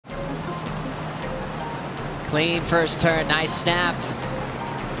Clean first turn, nice snap.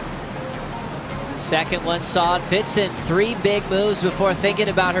 Second one solid, fits in 3 big moves before thinking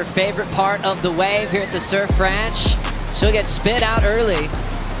about her favorite part of the wave here at the Surf Ranch. She'll get spit out early.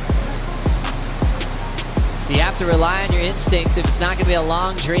 You have to rely on your instincts. If it's not gonna be a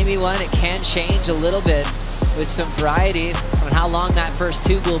long, dreamy one, it can change a little bit with some variety on how long that first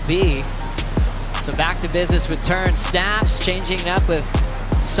tube will be. So back to business with turns, snaps, changing it up with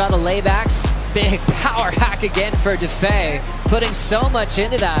subtle laybacks. Big power hack again for Defay, putting so much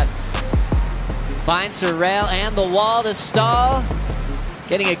into that. Finds her rail and the wall to stall,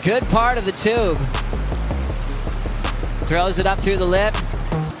 getting a good part of the tube. Throws it up through the lip,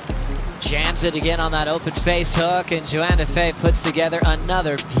 jams it again on that open face hook, and Johanne Defay puts together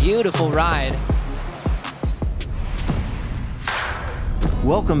another beautiful ride.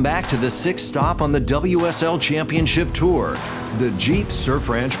 Welcome back to the 6th stop on the WSL Championship Tour, the Jeep Surf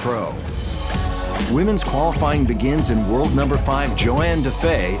Ranch Pro. Women's qualifying begins and world number 5 Johanne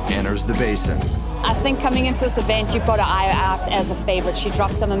Defay enters the basin. I think coming into this event, you've got to eye her out as a favorite. She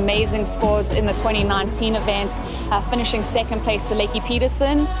dropped some amazing scores in the 2019 event, finishing 2nd place to Lakey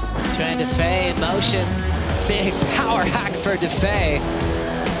Peterson. Johanne Defay in motion. Big power hack for Defay.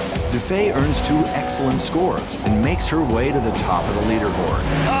 Defay earns 2 excellent scores and makes her way to the top of the leaderboard.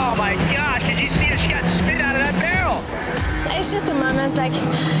 Oh my gosh, did you see it? She got spit out of that barrel. It's just a moment, like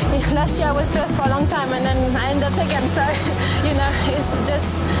last year I was first for a long time and then I ended up 2nd, so you know, it's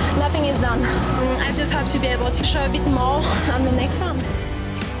just, nothing is done. I just hope to be able to show a bit more on the next round.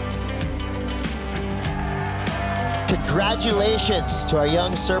 Congratulations to our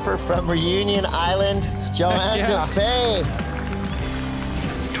young surfer from Reunion Island, Johanne Defay.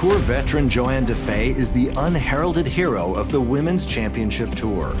 Tour veteran Johanne Defay is the unheralded hero of the Women's Championship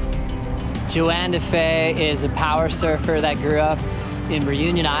Tour. Johanne Defay is a power surfer that grew up in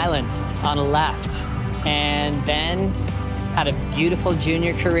Reunion Island on the left, and then had a beautiful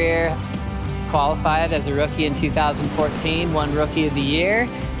junior career, qualified as a rookie in 2014, won Rookie of the Year,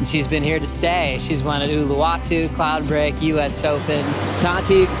 and she's been here to stay. She's won at Uluwatu, Cloudbreak, US Open.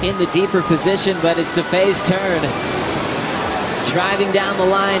 Tati in the deeper position, but it's Defay's turn. Driving down the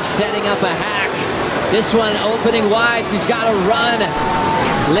line, setting up a hack. This one opening wide, she's got to run.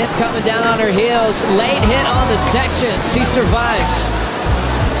 Lip coming down on her heels. Late hit on the section. She survives.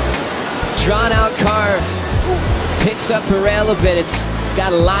 Drawn out carve. Picks up her rail a bit. It's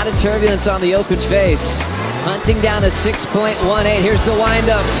got a lot of turbulence on the open face. Hunting down to 6.18. Here's the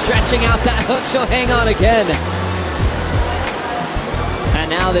windup. Stretching out that hook. She'll hang on again. And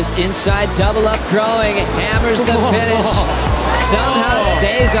now this inside double up growing. Hammers the finish. Somehow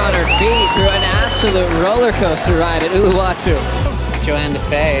stays on her feet through an absolute roller coaster ride at Uluwatu. Johanne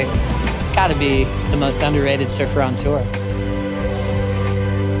Defay, it's got to be the most underrated surfer on tour.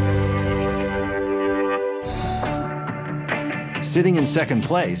 Sitting in 2nd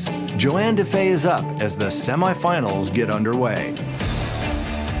place, Johanne Defay is up as the semifinals get underway.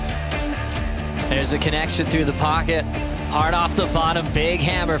 There's a connection through the pocket. Hard off the bottom, big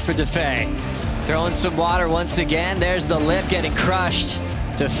hammer for Defay. Throwing some water once again. There's the lip getting crushed.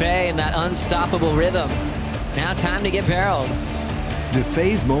 Defay in that unstoppable rhythm. Now time to get barreled.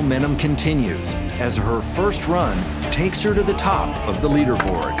 Defay's momentum continues as her first run takes her to the top of the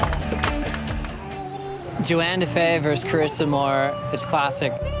leaderboard. Johanne Defay versus Carissa Moore, it's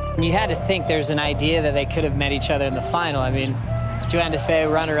classic. You had to think there's an idea that they could have met each other in the final. I mean, Johanne Defay,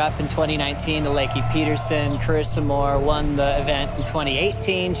 runner-up in 2019 to Lakey Peterson. Carissa Moore won the event in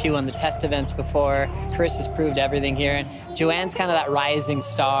 2018. She won the test events before. Carissa's proved everything here. And Johanne's kind of that rising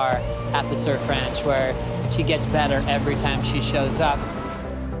star at the Surf Ranch where she gets better every time she shows up.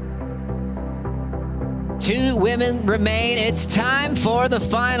 2 women remain. It's time for the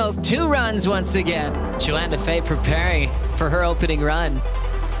final 2 runs once again. Johanne Defay preparing for her opening run.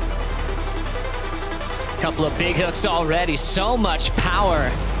 Couple of big hooks already, so much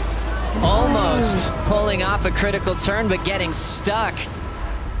power. Almost pulling off a critical turn, but getting stuck.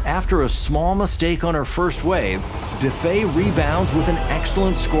 After a small mistake on her first wave, Defay rebounds with an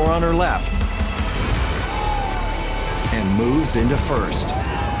excellent score on her left and moves into 1st.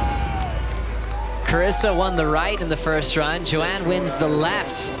 Carissa won the right in the first run. Johanne wins the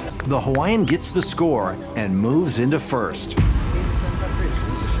left. The Hawaiian gets the score and moves into 1st.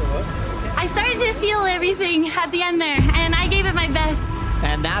 I started to feel everything at the end there, and I gave it my best.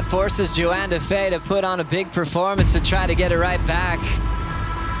 And that forces Johanne Defay to put on a big performance to try to get it right back.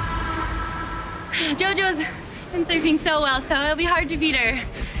 JoJo's been surfing so well, so it'll be hard to beat her.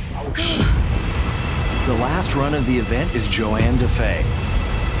 The last run of the event is Johanne Defay.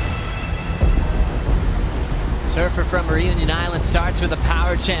 Surfer from Reunion Island starts with a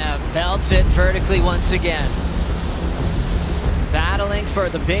power jam, belts it vertically once again. Battling for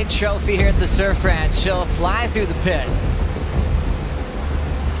the big trophy here at the Surf Ranch. She'll fly through the pit.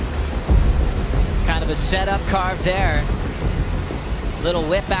 Kind of a setup carve there. Little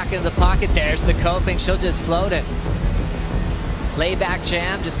whip back into the pocket. There's the coping. She'll just float it. Layback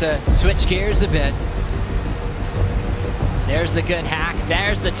jam just to switch gears a bit. There's the good hack.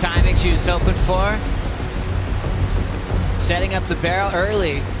 There's the timing she was hoping for. Setting up the barrel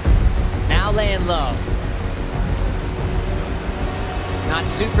early. Now laying low. Not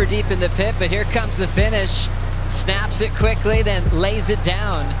super deep in the pit, but here comes the finish. Snaps it quickly, then lays it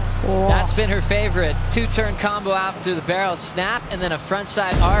down. Whoa. That's been her favorite. Two-turn combo out through the barrel, snap, and then a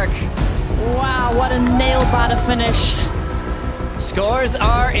frontside arc. Wow, what a nail-biter finish. Scores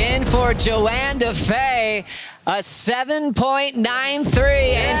are in for Johanne Defay, a 7.93,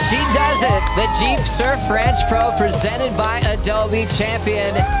 and she does it. The Jeep Surf Ranch Pro presented by Adobe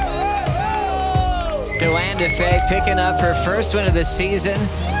champion. Johanne Defay picking up her first win of the season.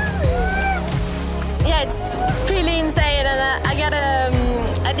 Yeah, it's really insane, and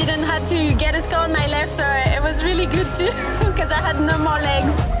I didn't have to get a score on my left, so it was really good too, because I had no more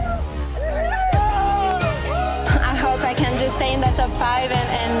legs. I hope I can just stay in the top 5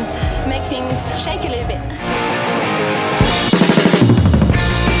 and make things shake a little bit.